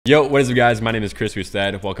Yo, what is up guys? My name is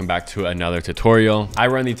Boustedt. Welcome back to another tutorial. I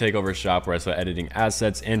run the Takeover shop where I sell editing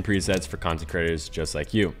assets and presets for content creators just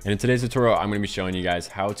like you. And in today's tutorial, I'm going to be showing you guys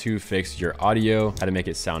how to fix your audio, how to make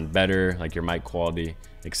it sound better, like your mic quality,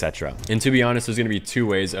 etc. And to be honest, there's going to be two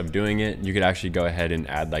ways of doing it. You could actually go ahead and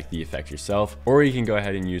add like the effect yourself, or you can go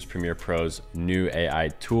ahead and use Premiere Pro's new AI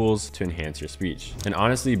tools to enhance your speech. And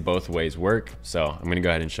honestly, both ways work. So I'm going to go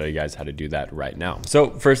ahead and show you guys how to do that right now.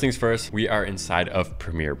 So first things first, we are inside of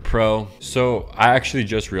Premiere Pro. So I actually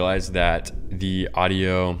just realized that the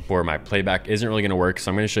audio for my playback isn't really going to work.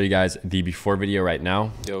 So I'm going to show you guys the before video right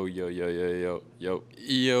now.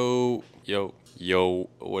 Yo,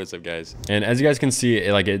 what is up guys? And as you guys can see,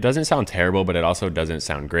 it doesn't sound terrible, but it also doesn't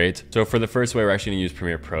sound great. So for the first way, we're actually gonna use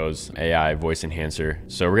Premiere Pro's AI voice enhancer.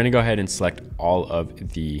 So we're gonna go ahead and select all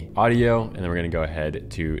of the audio, and then we're gonna go ahead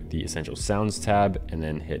to the essential sounds tab and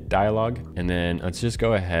then hit dialogue. And then let's just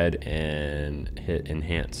go ahead and hit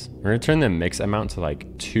enhance. We're gonna turn the mix amount to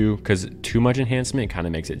like 2, because too much enhancement kind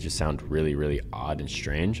of makes it just sound really odd and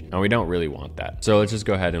strange. And we don't really want that. So let's just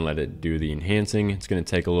go ahead and let it do the enhancing. It's gonna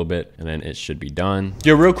take a little bit and then it should be done.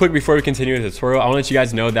 Yo, real quick before we continue with the tutorial, I want to let you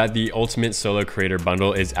guys know that the Ultimate Solo Creator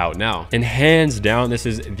Bundle is out now. And hands down, this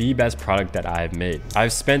is the best product that I've made.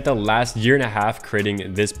 I've spent the last year and a half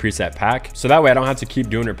creating this preset pack, so that way I don't have to keep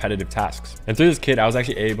doing repetitive tasks. And through this kit, I was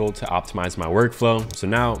actually able to optimize my workflow. So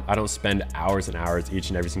now I don't spend hours and hours each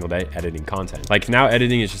and every single day editing content. Like now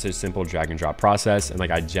editing is just a simple drag and drop process. And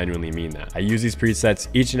like, I genuinely mean that. I use these presets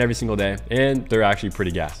each and every single day, and they're actually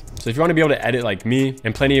pretty gas. So if you want to be able to edit like me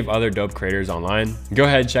and plenty of other dope creators online, go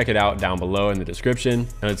ahead and check it out down below in the description.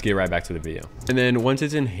 And let's get right back to the video. And then once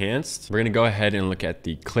it's enhanced, we're going to go ahead and look at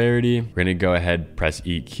the clarity. We're going to go ahead, press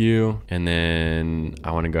EQ, and then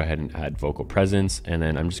I want to go ahead and add vocal presence. And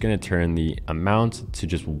then I'm just going to turn the amount to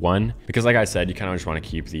just 1, because like I said, you kind of just want to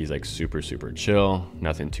keep these like super chill,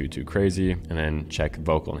 nothing too crazy. And then check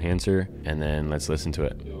vocal enhancer, and then let's listen to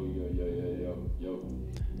it.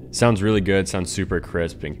 Sounds really good, sounds super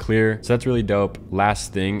crisp and clear. So that's really dope.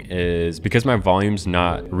 Last thing is, because my volume's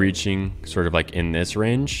not reaching sort of like in this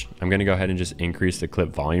range, I'm gonna go ahead and just increase the clip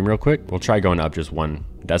volume real quick. We'll try going up just 1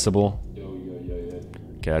 decibel.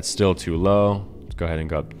 Okay, that's still too low. Let's go ahead and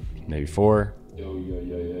go up maybe 4.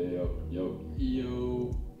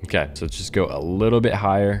 Okay, so let's just go a little bit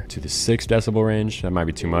higher to the 6 decibel range. That might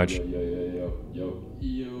be too much.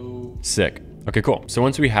 Sick. Okay, cool. So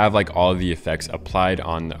once we have like all of the effects applied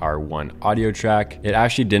on our one audio track, it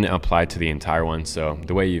actually didn't apply to the entire one. So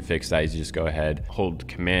the way you fix that is you just go ahead, hold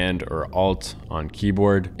Command or Alt on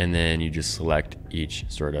keyboard, and then you just select each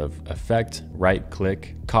sort of effect, right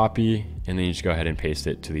click, copy, and then you just go ahead and paste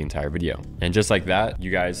it to the entire video. And just like that,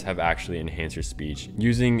 you guys have actually enhanced your speech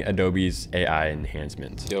using Adobe's AI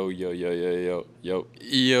enhancement.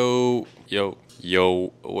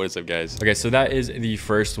 Yo, what is up guys? Okay, so that is the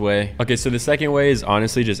first way. Okay, so the second way is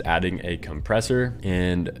honestly just adding a compressor,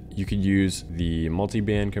 and you could use the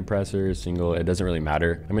multi-band compressor, single, it doesn't really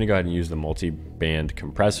matter. I'm gonna go ahead and use the multi-band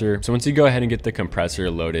compressor. So once you go ahead and get the compressor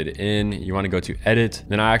loaded in, you wanna go to edit,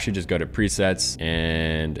 then I actually just go to presets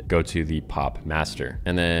and go to the pop master.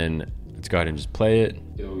 And then let's go ahead and just play it.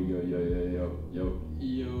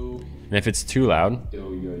 And if it's too loud,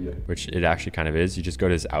 which it actually kind of is, you just go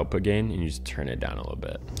to this output gain and you just turn it down a little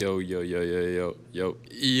bit.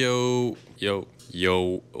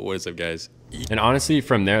 Yo, what is up guys? And honestly,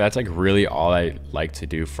 from there, that's like really all I like to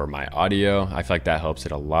do for my audio. I feel like that helps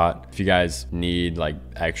it a lot. If you guys need like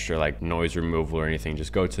extra like noise removal or anything,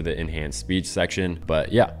 just go to the enhanced speech section.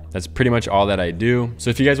 But yeah, that's pretty much all that I do. So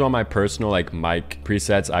if you guys want my personal like mic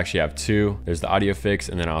presets, I actually have 2. There's the audio fix,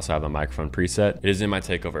 and then I also have a microphone preset. It is in my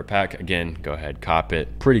Takeover pack. Again, go ahead, cop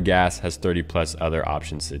it. Pretty gas, has 30+ other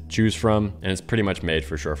options to choose from, and it's pretty much made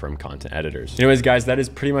for short form content editors. Anyways, guys, that is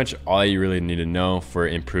pretty much all you really need to know for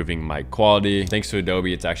improving mic quality. Thanks to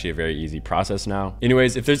Adobe, it's actually a very easy process now.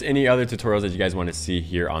 Anyways, if there's any other tutorials that you guys want to see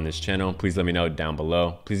here on this channel, please let me know down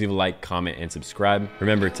below. Please leave a like, comment, and subscribe.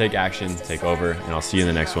 Remember, take action, take over, and I'll see you in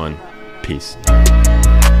the next one. Peace.